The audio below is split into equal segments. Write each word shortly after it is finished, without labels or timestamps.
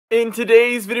In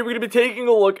today's video, we're going to be taking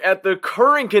a look at the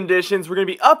current conditions. We're going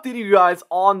to be updating you guys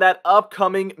on that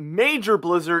upcoming major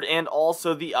blizzard and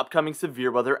also the upcoming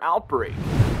severe weather outbreak.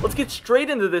 Let's get straight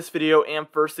into this video, and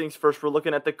first things first, we're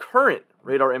looking at the current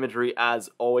radar imagery as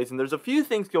always. And there's a few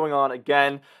things going on,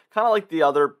 again, kind of like the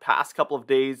other past couple of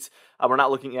days. We're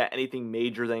not looking at anything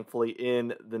major, thankfully,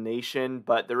 in the nation,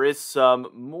 but there is some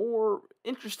more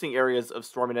interesting areas of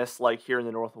storminess, like here in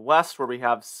the northwest, where we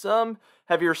have some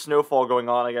heavier snowfall going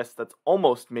on. I guess that's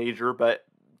almost major, but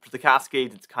for the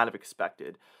Cascades, it's kind of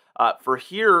expected. For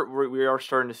here, we are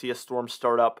starting to see a storm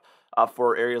start up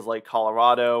for areas like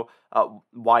Colorado,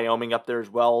 Wyoming up there, as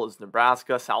well as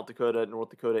Nebraska, South Dakota, North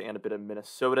Dakota, and a bit of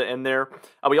Minnesota in there.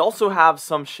 We also have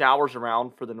some showers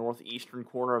around for the northeastern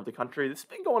corner of the country. This has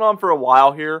been going on for a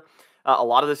while here. A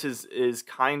lot of this is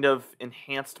kind of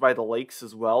enhanced by the lakes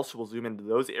as well, so we'll zoom into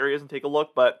those areas and take a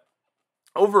look. But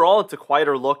overall, it's a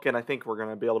quieter look, and I think we're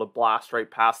going to be able to blast right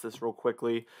past this real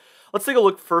quickly. Let's take a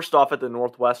look first off at the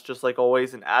northwest, just like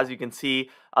always, and as you can see,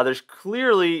 there's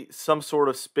clearly some sort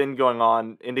of spin going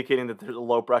on, indicating that there's a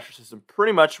low pressure system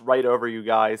pretty much right over you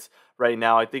guys right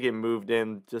now. I think it moved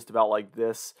in just about like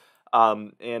this,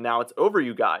 and now it's over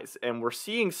you guys, and we're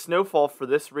seeing snowfall for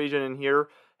this region in here.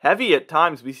 Heavy at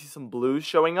times. We see some blues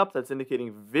showing up. That's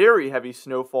indicating very heavy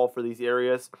snowfall for these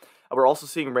areas. We're also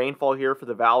seeing rainfall here for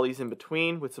the valleys in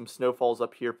between, with some snowfalls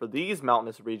up here for these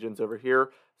mountainous regions over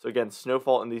here. So again,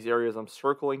 snowfall in these areas I'm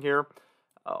circling here.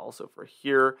 Also for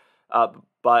here.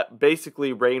 But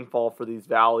basically rainfall for these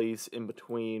valleys in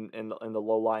between and the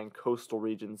low-lying coastal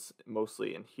regions,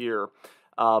 mostly in here.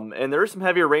 And there is some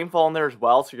heavier rainfall in there as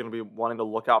well, so you're going to be wanting to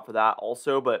look out for that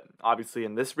also. But obviously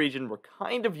in this region, we're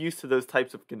kind of used to those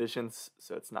types of conditions,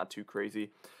 so it's not too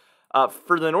crazy.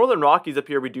 For the northern Rockies up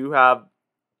here, we do have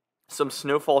some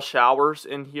snowfall showers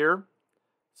in here,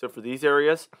 so for these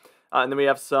areas. And then we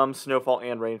have some snowfall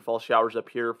and rainfall showers up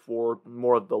here for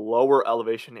more of the lower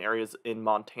elevation areas in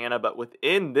Montana. But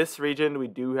within this region, we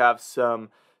do have some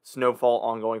snowfall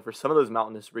ongoing for some of those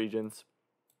mountainous regions.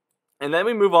 And then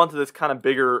we move on to this kind of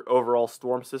bigger overall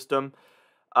storm system.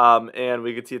 And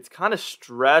we can see it's kind of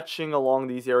stretching along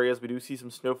these areas. We do see some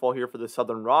snowfall here for the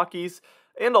southern Rockies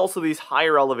and also these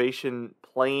higher elevation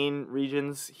plain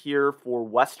regions here for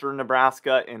western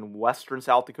Nebraska and western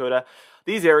South Dakota.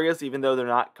 These areas, even though they're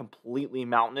not completely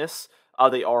mountainous,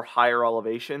 they are higher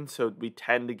elevation, so we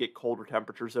tend to get colder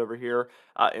temperatures over here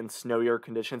and snowier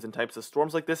conditions and types of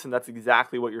storms like this, and that's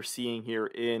exactly what you're seeing here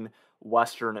in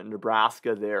western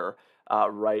Nebraska there,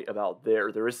 right about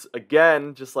there. There is,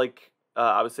 again, just like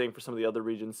I was saying for some of the other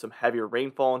regions, some heavier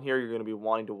rainfall in here. You're going to be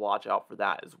wanting to watch out for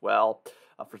that as well,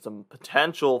 for some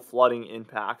potential flooding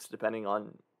impacts depending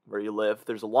on where you live.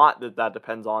 There's a lot that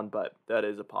depends on, but that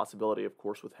is a possibility, of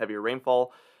course, with heavier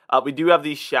rainfall. We do have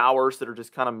these showers that are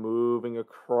just kind of moving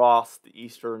across the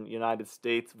eastern United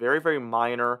States. Very, very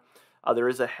minor. There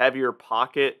is a heavier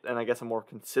pocket, and I guess a more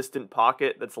consistent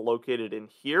pocket that's located in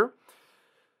here.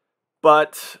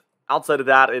 But outside of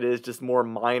that, it is just more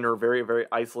minor, very, very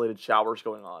isolated showers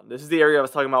going on. This is the area I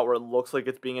was talking about where it looks like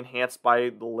it's being enhanced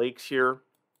by the lakes here.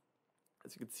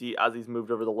 As you can see, as these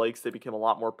moved over the lakes, they became a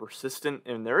lot more persistent.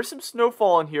 And there is some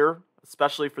snowfall in here,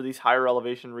 especially for these higher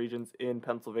elevation regions in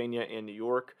Pennsylvania and New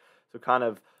York. So kind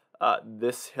of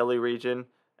this hilly region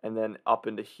and then up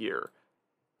into here.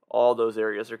 All those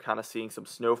areas are kind of seeing some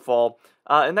snowfall.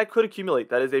 And that could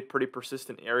accumulate. That is a pretty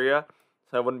persistent area.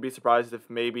 So I wouldn't be surprised if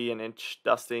maybe an inch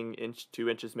dusting, 2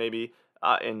 inches maybe,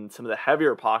 in some of the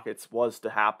heavier pockets was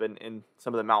to happen in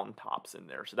some of the mountaintops in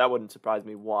there. So that wouldn't surprise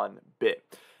me one bit.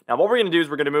 Now, what we're going to do is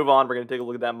we're going to move on. We're going to take a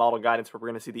look at that model guidance where we're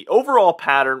going to see the overall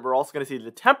pattern. We're also going to see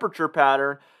the temperature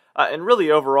pattern. And really,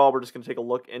 overall, we're just going to take a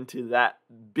look into that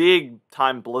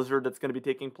big-time blizzard that's going to be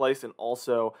taking place and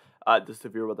also the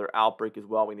severe weather outbreak as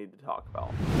well we need to talk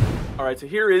about. All right, so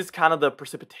here is kind of the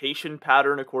precipitation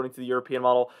pattern according to the European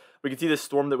model. We can see this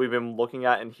storm that we've been looking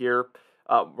at in here.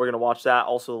 We're going to watch that.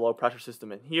 Also, the low pressure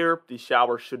system in here. These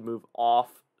showers should move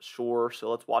offshore,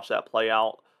 so let's watch that play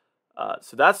out.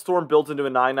 So that storm built into a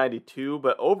 992,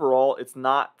 but overall, it's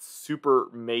not super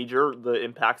major, the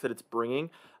impacts that it's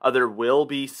bringing. There will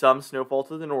be some snowfall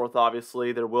to the north,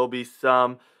 obviously. There will be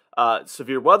some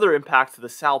severe weather impacts to the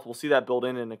south. We'll see that build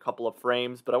in a couple of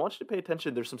frames, but I want you to pay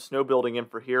attention. There's some snow building in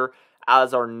for here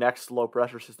as our next low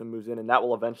pressure system moves in, and that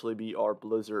will eventually be our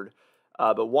blizzard.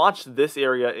 But watch this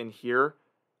area in here,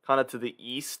 kind of to the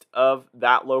east of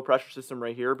that low pressure system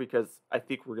right here, because I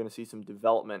think we're going to see some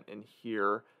development in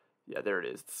here. Yeah, there it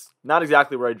is. It's not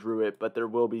exactly where I drew it, but there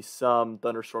will be some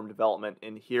thunderstorm development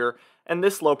in here. And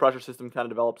this low pressure system kind of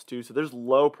develops too. So there's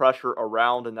low pressure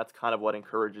around, and that's kind of what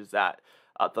encourages that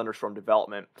thunderstorm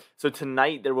development. So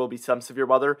tonight there will be some severe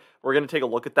weather. We're going to take a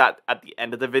look at that at the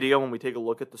end of the video when we take a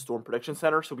look at the Storm Prediction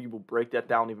Center, so we will break that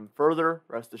down even further,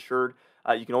 rest assured.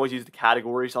 You can always use the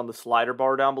categories on the slider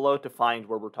bar down below to find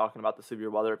where we're talking about the severe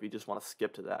weather if you just want to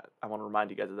skip to that. I want to remind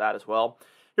you guys of that as well.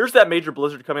 Here's that major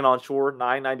blizzard coming on shore,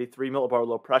 993 millibar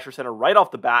low pressure center right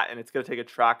off the bat, and it's going to take a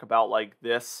track about like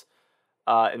this.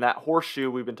 In that horseshoe,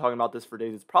 we've been talking about this for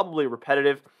days. It's probably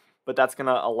repetitive, but that's going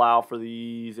to allow for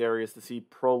these areas to see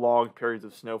prolonged periods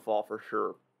of snowfall for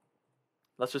sure.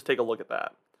 Let's just take a look at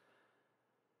that.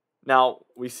 Now,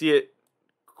 we see it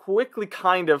quickly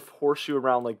kind of horseshoe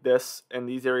around like this, and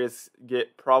these areas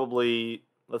get probably,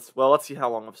 let's see how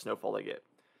long of snowfall they get.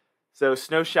 So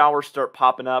snow showers start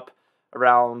popping up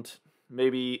around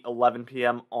maybe 11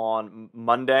 p.m. on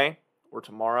Monday or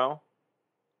tomorrow.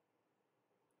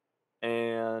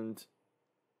 And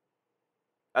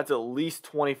that's at least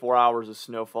 24 hours of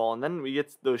snowfall. And then we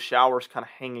get those showers kind of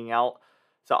hanging out.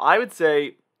 So I would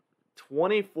say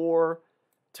 24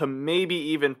 to maybe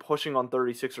even pushing on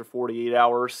 36 or 48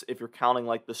 hours if you're counting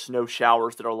like the snow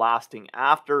showers that are lasting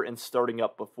after and starting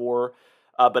up before.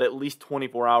 But at least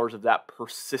 24 hours of that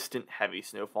persistent heavy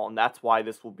snowfall. And that's why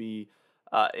this will be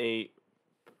a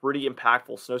pretty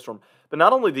impactful snowstorm. But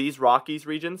not only these Rockies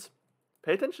regions,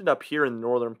 pay attention up here in the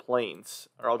northern plains,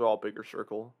 or I'll draw a bigger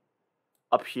circle.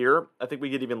 Up here, I think we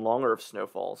get even longer of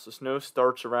snowfall. So snow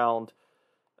starts around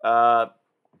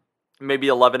maybe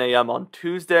 11 a.m. on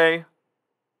Tuesday.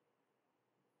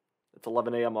 It's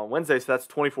 11 a.m. on Wednesday, so that's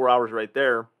 24 hours right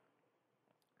there.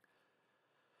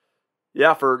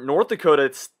 Yeah, for North Dakota,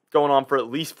 it's going on for at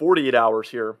least 48 hours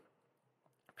here.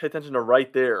 Pay attention to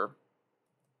right there.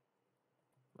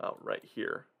 Oh, right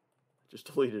here.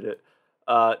 Just deleted it.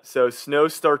 So snow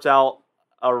starts out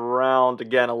around,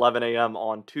 again, 11 a.m.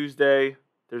 on Tuesday.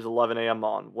 There's 11 a.m.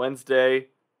 on Wednesday.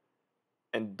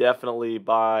 And definitely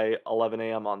by 11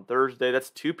 a.m. on Thursday. That's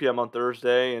 2 p.m. on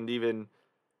Thursday and even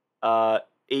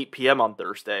 8 p.m. on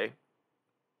Thursday.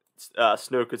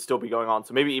 Snow could still be going on.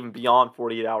 So maybe even beyond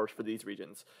 48 hours for these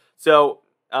regions. So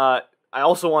I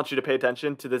also want you to pay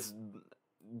attention to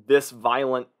this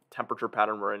violent temperature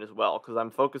pattern we're in as well, because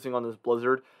I'm focusing on this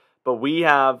blizzard. But we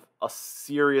have a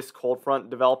serious cold front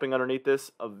developing underneath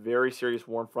this, a very serious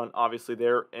warm front obviously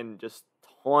there, and just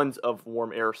tons of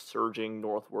warm air surging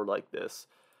northward like this.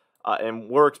 And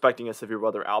we're expecting a severe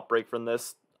weather outbreak from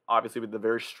this, obviously with the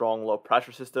very strong low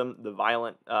pressure system, the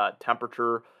violent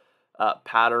temperature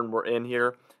pattern we're in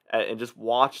here. And just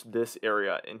watch this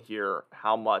area in here,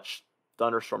 how much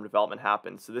thunderstorm development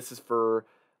happens. So this is for,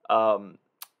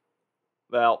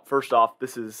 well, first off,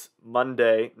 this is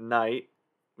Monday night.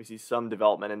 We see some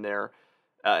development in there.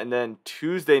 And then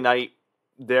Tuesday night,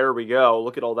 there we go.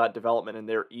 Look at all that development in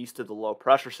there east of the low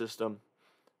pressure system.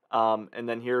 And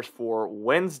then here's for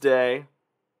Wednesday.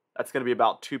 That's going to be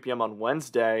about 2 p.m. on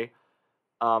Wednesday.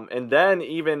 And then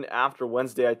even after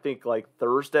Wednesday, I think like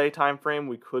Thursday time frame,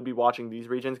 we could be watching these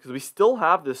regions because we still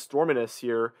have this storminess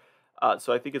here.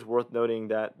 So I think it's worth noting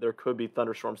that there could be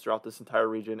thunderstorms throughout this entire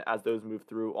region as those move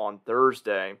through on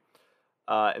Thursday.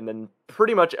 And then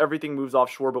pretty much everything moves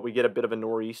offshore, but we get a bit of a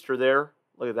nor'easter there.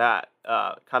 Look at that,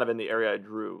 kind of in the area I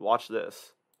drew. Watch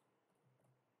this.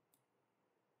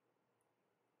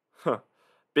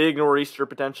 Big nor'easter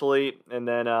potentially, and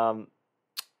then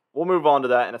we'll move on to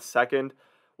that in a second.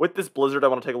 With this blizzard, I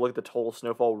want to take a look at the total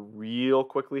snowfall real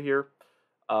quickly here.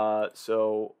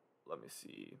 So let me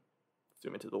see.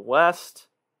 Zoom into the west,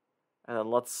 and then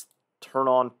let's turn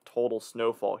on total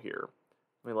snowfall here.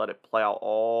 Let me let it play out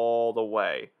all the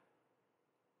way.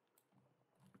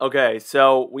 Okay,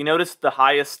 so we noticed the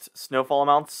highest snowfall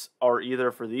amounts are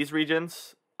either for these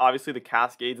regions, obviously the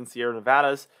Cascades and Sierra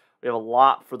Nevadas. We have a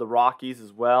lot for the Rockies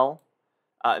as well,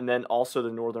 and then also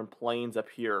the northern plains up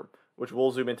here, which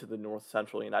we'll zoom into the north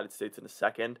central United States in a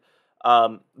second.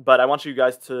 But I want you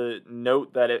guys to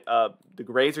note that the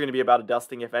grays are going to be about a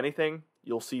dusting, if anything.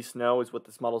 You'll see snow is what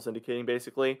this model is indicating,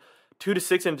 basically. 2 to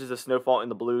 6 inches of snowfall in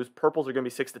the blues. Purples are going to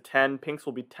be 6 to 10. Pinks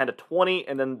will be 10 to 20.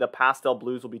 And then the pastel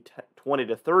blues will be 20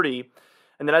 to 30.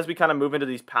 And then as we kind of move into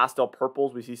these pastel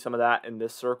purples, we see some of that in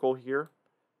this circle here.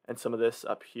 And some of this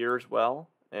up here as well.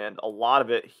 And a lot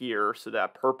of it here. So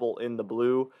that purple in the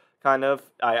blue, kind of.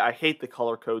 I hate the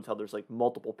color codes, how there's like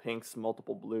multiple pinks,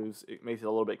 multiple blues. It makes it a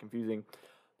little bit confusing.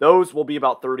 Those will be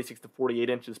about 36 to 48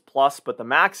 inches plus, but the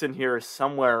max in here is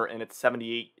somewhere and it's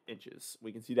 78 inches.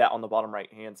 We can see that on the bottom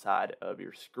right-hand side of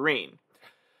your screen.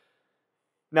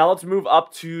 Now let's move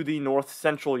up to the north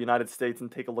central United States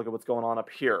and take a look at what's going on up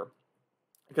here.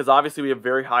 Because obviously we have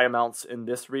very high amounts in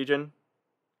this region,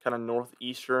 kind of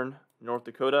northeastern North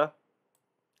Dakota,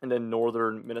 and then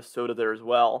northern Minnesota there as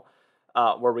well.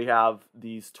 where we have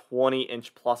these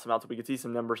 20-inch plus amounts. We can see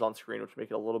some numbers on screen, which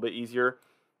make it a little bit easier.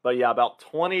 But yeah, about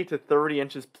 20 to 30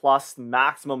 inches plus.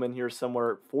 Maximum in here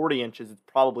somewhere 40 inches. It's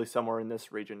probably somewhere in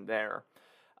this region there.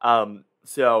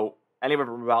 So anywhere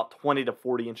from about 20 to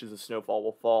 40 inches of snowfall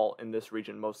will fall in this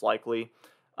region most likely.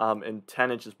 And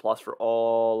 10 inches plus for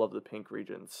all of the pink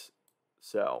regions.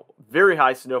 So very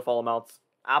high snowfall amounts.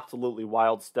 Absolutely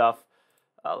wild stuff.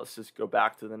 Let's just go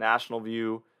back to the national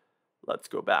view. Let's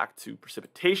go back to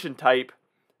precipitation type.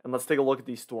 And let's take a look at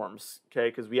these storms, okay?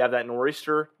 Because we have that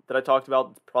nor'easter that I talked about.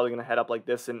 It's probably going to head up like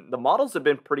this. And the models have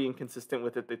been pretty inconsistent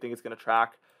with it. They think it's going to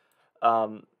track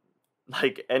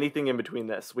like anything in between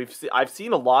this. I've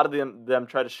seen a lot of them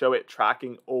try to show it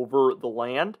tracking over the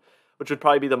land, which would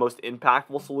probably be the most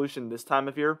impactful solution this time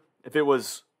of year. If it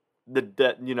was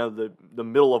the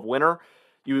middle of winter,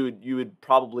 you would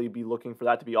probably be looking for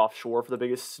that to be offshore for the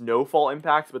biggest snowfall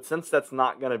impacts. But since that's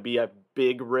not going to be a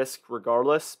big risk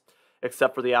regardless,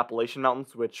 except for the Appalachian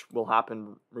Mountains, which will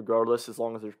happen regardless as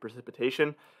long as there's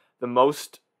precipitation, the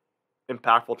most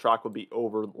impactful track would be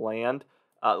over land.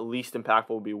 Least impactful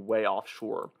would be way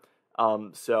offshore.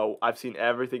 So I've seen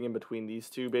everything in between these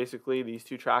two, basically, these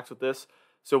two tracks with this.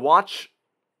 So watch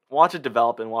it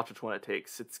develop and watch which one it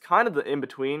takes. It's kind of the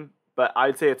in-between, but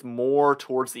I'd say it's more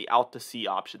towards the out-to-sea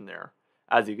option there,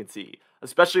 as you can see.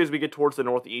 Especially as we get towards the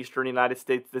northeastern United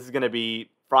States. This is going to be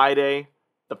Friday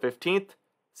the 15th,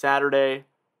 Saturday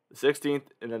the 16th,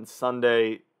 and then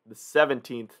Sunday the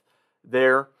 17th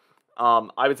there.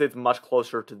 I would say it's much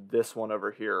closer to this one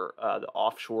over here, the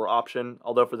offshore option.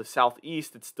 Although for the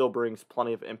southeast, it still brings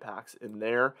plenty of impacts in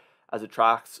there as it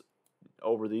tracks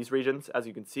over these regions, as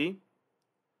you can see.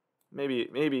 Maybe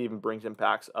even brings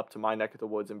impacts up to my neck of the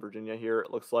woods in Virginia here. It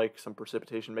looks like some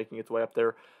precipitation making its way up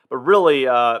there. But really,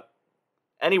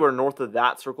 anywhere north of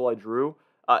that circle I drew,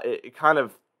 it kind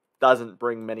of doesn't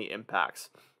bring many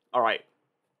impacts. All right.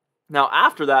 Now,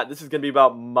 after that, this is going to be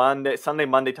about Sunday,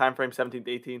 Monday timeframe, 17th,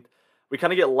 18th. We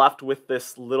kind of get left with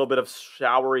this little bit of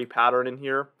showery pattern in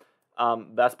here.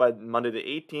 That's by Monday the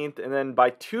 18th. And then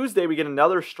by Tuesday, we get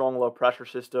another strong low pressure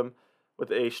system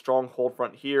with a strong cold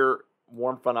front here,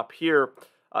 warm front up here.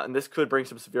 And this could bring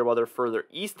some severe weather further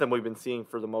east than we've been seeing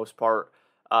for the most part.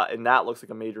 And that looks like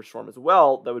a major storm as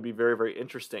well. That would be very, very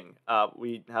interesting.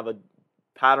 We have a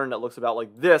pattern that looks about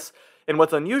like this. And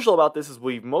what's unusual about this is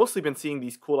we've mostly been seeing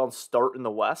these cool downs start in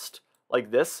the west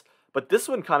like this. But this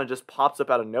one kind of just pops up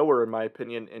out of nowhere, in my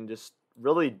opinion, and just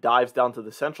really dives down to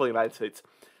the central United States.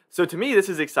 So to me, this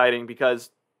is exciting because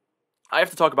I have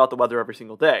to talk about the weather every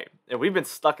single day. And we've been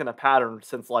stuck in a pattern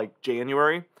since like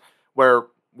January where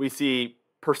we see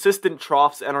persistent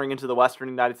troughs entering into the western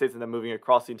United States and then moving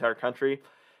across the entire country.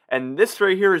 And this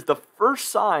right here is the first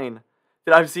sign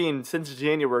that I've seen since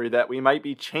January that we might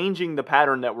be changing the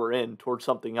pattern that we're in towards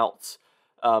something else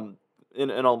in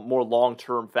a more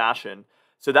long-term fashion.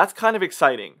 So that's kind of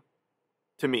exciting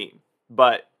to me,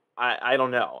 but I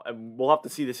don't know. We'll have to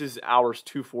see. This is hours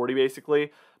 240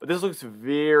 basically, but this looks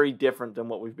very different than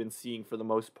what we've been seeing for the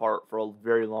most part for a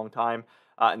very long time,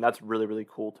 and that's really, really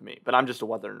cool to me. But I'm just a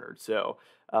weather nerd, so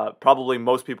probably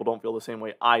most people don't feel the same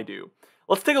way I do.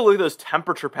 Let's take a look at those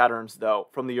temperature patterns, though,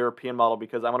 from the European model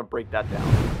because I want to break that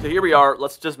down. So here we are.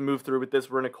 Let's just move through with this.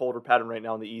 We're in a colder pattern right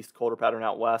now in the east, colder pattern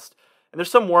out west, and there's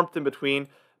some warmth in between.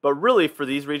 But really, for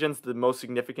these regions, the most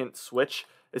significant switch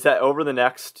is that over the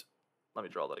next, let me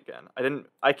draw that again.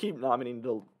 I keep not meaning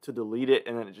to delete it,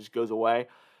 and then it just goes away.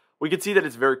 We can see that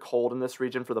it's very cold in this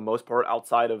region for the most part,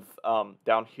 outside of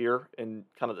down here in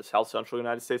kind of the south central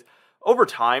United States. Over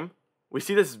time, we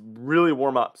see this really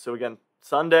warm up. So again,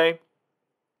 Sunday,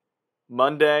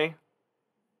 Monday,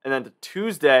 and then to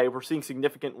Tuesday, we're seeing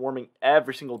significant warming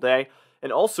every single day,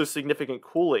 and also significant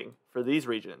cooling for these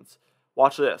regions.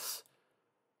 Watch this.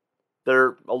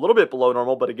 They're a little bit below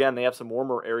normal, but again, they have some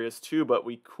warmer areas too, but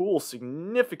we cool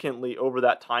significantly over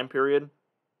that time period.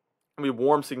 And we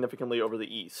warm significantly over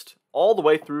the east. All the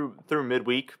way through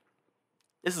midweek.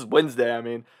 This is Wednesday, I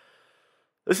mean.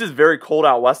 This is very cold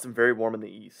out west and very warm in the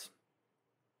east.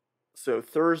 So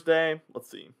Thursday, let's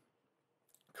see.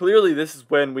 Clearly, this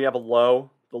is when we have the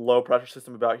low pressure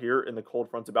system about here, and the cold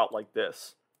front's about like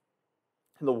this.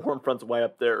 And the warm front's way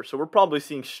up there. So we're probably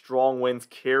seeing strong winds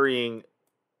carrying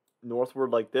northward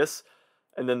like this,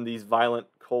 and then these violent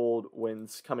cold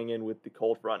winds coming in with the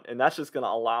cold front, and that's just going to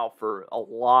allow for a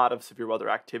lot of severe weather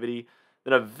activity.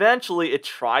 Then eventually it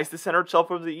tries to center itself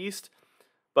over the east,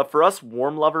 but for us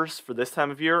warm lovers for this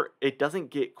time of year, it doesn't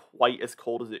get quite as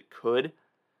cold as it could,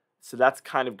 so that's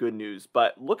kind of good news.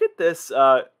 But look at this.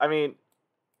 I mean,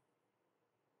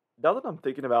 now that I'm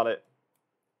thinking about it,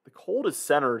 the cold is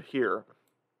centered here,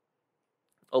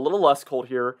 a little less cold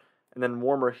here, and then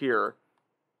warmer here.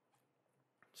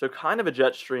 So kind of a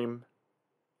jet stream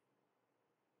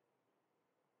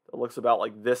that looks about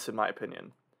like this, in my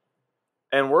opinion.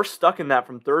 And we're stuck in that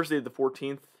from Thursday the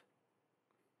 14th.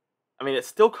 I mean, it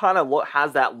still kind of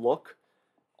has that look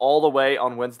all the way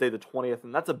on Wednesday the 20th,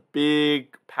 and that's a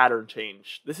big pattern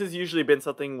change. This has usually been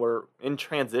something where in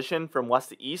transition from west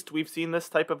to east we've seen this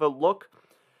type of a look,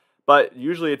 but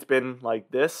usually it's been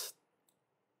like this,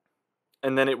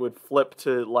 and then it would flip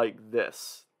to like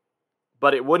this.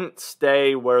 But it wouldn't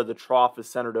stay where the trough is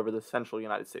centered over the central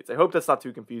United States. I hope that's not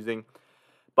too confusing,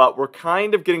 but we're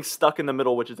kind of getting stuck in the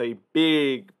middle, which is a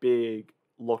big, big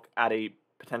look at a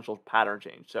potential pattern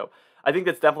change. So I think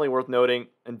that's definitely worth noting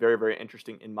and very, very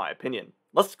interesting in my opinion.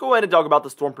 Let's go ahead and talk about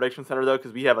the Storm Prediction Center though,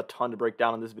 because we have a ton to break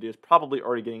down, and this video is probably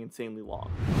already getting insanely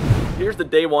long. Here's the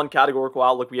day one categorical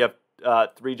outlook. We have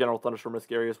 3 general thunderstorm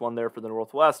risk areas, one there for the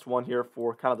northwest, one here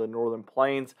for kind of the northern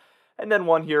plains, and then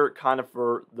one here kind of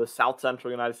for the south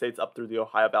central United States up through the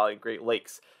Ohio Valley and Great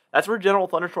Lakes. That's where general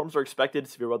thunderstorms are expected.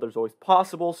 Severe weather is always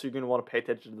possible, so you're going to want to pay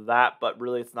attention to that, but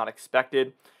really it's not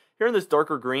expected. Here in this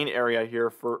darker green area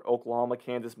here for Oklahoma,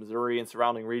 Kansas, Missouri, and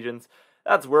surrounding regions,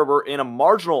 that's where we're in a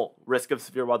marginal risk of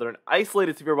severe weather. And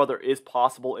isolated severe weather is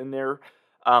possible in there,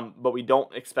 but we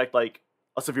don't expect like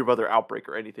a severe weather outbreak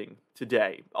or anything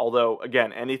today. Although,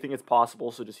 again, anything is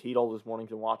possible, so just heed all those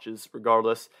warnings and watches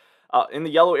regardless. In the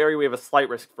yellow area, we have a slight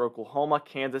risk for Oklahoma,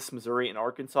 Kansas, Missouri, and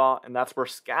Arkansas, and that's where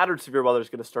scattered severe weather is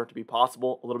going to start to be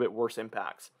possible, a little bit worse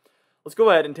impacts. Let's go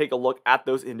ahead and take a look at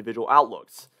those individual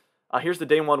outlooks. Here's the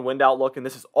day one wind outlook, and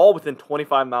this is all within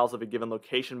 25 miles of a given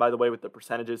location, by the way, with the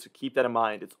percentages, so keep that in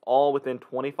mind. It's all within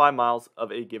 25 miles of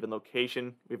a given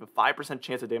location. We have a 5%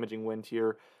 chance of damaging wind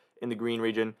here in the green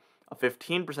region, a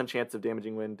 15% chance of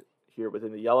damaging wind here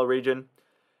within the yellow region.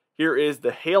 Here is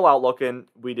the hail outlook, and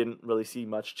we didn't really see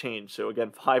much change. So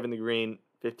again, 5 in the green,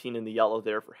 15 in the yellow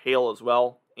there for hail as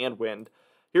well, and wind.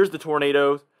 Here's the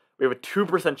tornadoes. We have a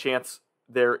 2% chance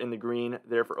there in the green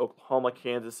there for Oklahoma,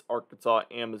 Kansas, Arkansas,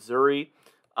 and Missouri,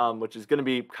 which is going to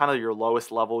be kind of your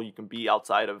lowest level you can be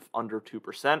outside of under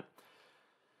 2%.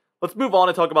 Let's move on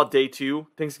and talk about day 2.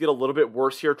 Things get a little bit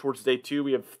worse here towards day 2.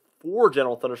 We have 4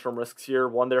 general thunderstorm risks here,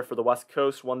 one there for the West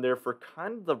Coast, one there for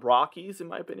kind of the Rockies, in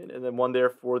my opinion, and then one there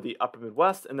for the upper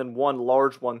Midwest, and then one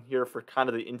large one here for kind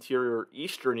of the interior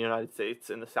eastern United States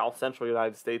and the south central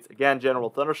United States. Again, general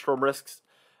thunderstorm risks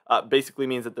basically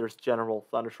means that there's general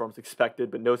thunderstorms expected,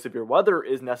 but no severe weather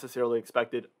is necessarily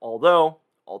expected, although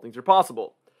all things are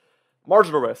possible.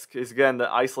 Marginal risk is, again, the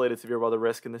isolated severe weather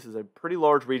risk, and this is a pretty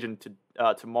large region to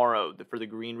tomorrow for the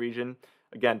green region.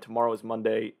 Again, tomorrow is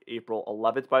Monday, April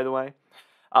 11th, by the way.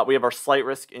 We have our slight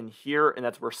risk in here, and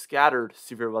that's where scattered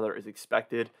severe weather is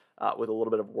expected with a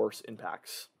little bit of worse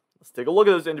impacts. Let's take a look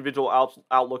at those individual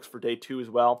outlooks for day 2 as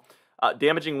well.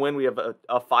 Damaging wind, we have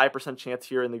a 5% chance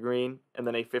here in the green, and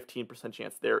then a 15%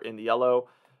 chance there in the yellow.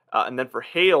 And then for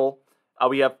hail,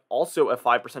 we have also a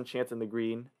 5% chance in the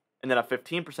green, and then a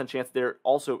 15% chance there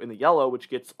also in the yellow, which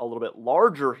gets a little bit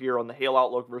larger here on the hail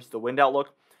outlook versus the wind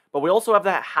outlook. But we also have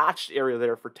that hatched area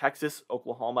there for Texas,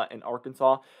 Oklahoma, and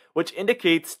Arkansas, which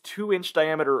indicates 2-inch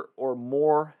diameter or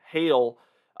more hail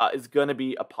is going to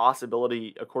be a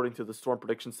possibility according to the Storm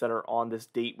Prediction Center on this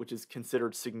date, which is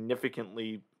considered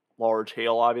significantly large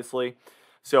hail, obviously.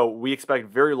 So we expect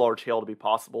very large hail to be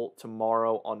possible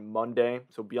tomorrow on Monday.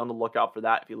 So be on the lookout for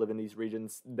that if you live in these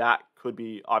regions. That could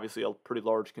be obviously a pretty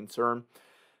large concern.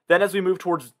 Then as we move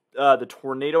towards the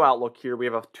tornado outlook here, we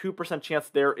have a 2% chance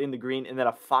there in the green and then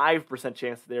a 5%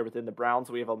 chance there within the brown.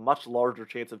 So we have a much larger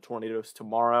chance of tornadoes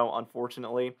tomorrow,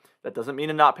 unfortunately. That doesn't mean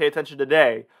to not pay attention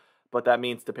today, but that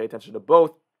means to pay attention to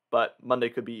both. But Monday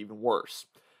could be even worse.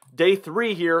 Day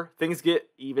 3 here, things get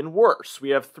even worse. We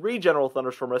have 3 general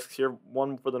thunderstorm risks here,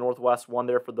 one for the northwest, one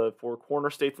there for the 4 corner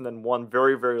states, and then one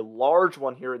very, very large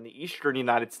one here in the eastern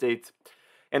United States.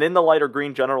 And in the lighter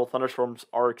green, general thunderstorms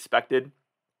are expected.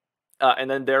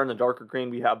 And then there in the darker green,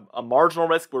 we have a marginal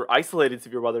risk where isolated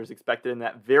severe weather is expected in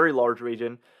that very large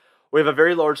region. We have a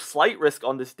very large slight risk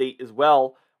on this date as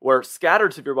well, where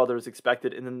scattered severe weather is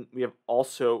expected, and then we have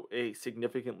also a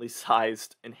significantly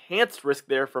sized enhanced risk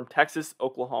there from Texas,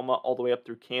 Oklahoma, all the way up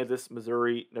through Kansas,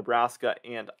 Missouri, Nebraska,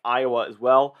 and Iowa as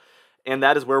well. And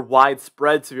that is where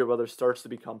widespread severe weather starts to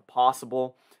become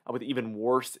possible with even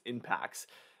worse impacts.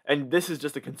 And this is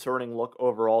just a concerning look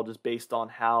overall, just based on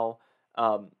how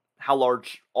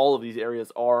large all of these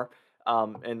areas are.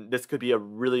 And this could be a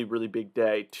really, really big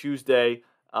day, Tuesday,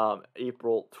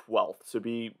 April 12th. So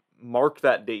mark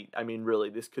that date. I mean,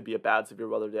 really, this could be a bad severe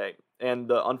weather day. And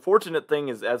the unfortunate thing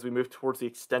is, as we move towards the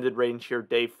extended range here,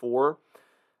 day 4,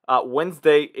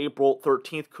 Wednesday, April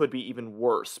 13th could be even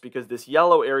worse because this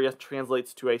yellow area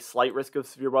translates to a slight risk of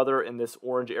severe weather and this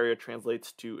orange area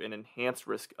translates to an enhanced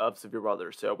risk of severe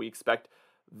weather. So we expect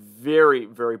very,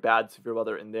 very bad severe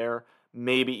weather in there,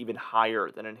 maybe even higher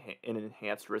than an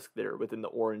enhanced risk there within the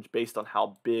orange based on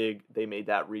how big they made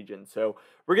that region. So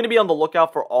we're going to be on the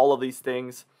lookout for all of these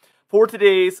things. For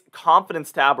today's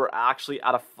confidence tab, we're actually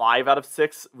at a 5 out of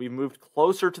 6. We've moved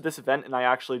closer to this event, and I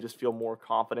actually just feel more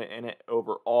confident in it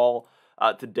overall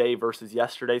today versus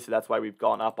yesterday. So that's why we've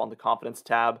gone up on the confidence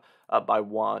tab by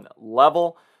 1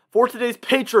 level. For today's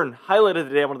patron highlight of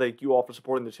the day, I want to thank you all for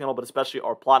supporting the channel, but especially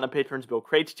our platinum patrons, Bill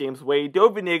Crates, James Wade,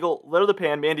 Dovey Nagel, Little the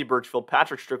Pan, Mandy Birchfield,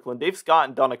 Patrick Strickland, Dave Scott,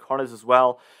 and Donna Carnes as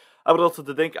well. I would also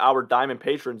to thank our diamond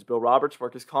patrons, Bill Roberts,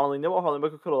 Marcus Connolly, Noah Harley,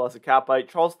 Michael Kudelasa, Catbite,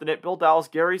 Charles Stinnett, Bill Dallas,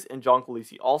 Garys, and John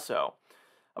Calisi also.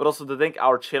 I would also to thank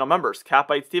our channel members,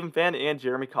 Catbite, Stephen Fan, and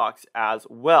Jeremy Cox as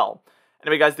well.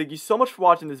 Anyway, guys, thank you so much for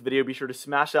watching this video. Be sure to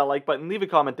smash that like button, leave a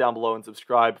comment down below, and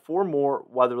subscribe for more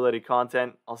weather-related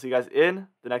content. I'll see you guys in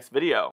the next video.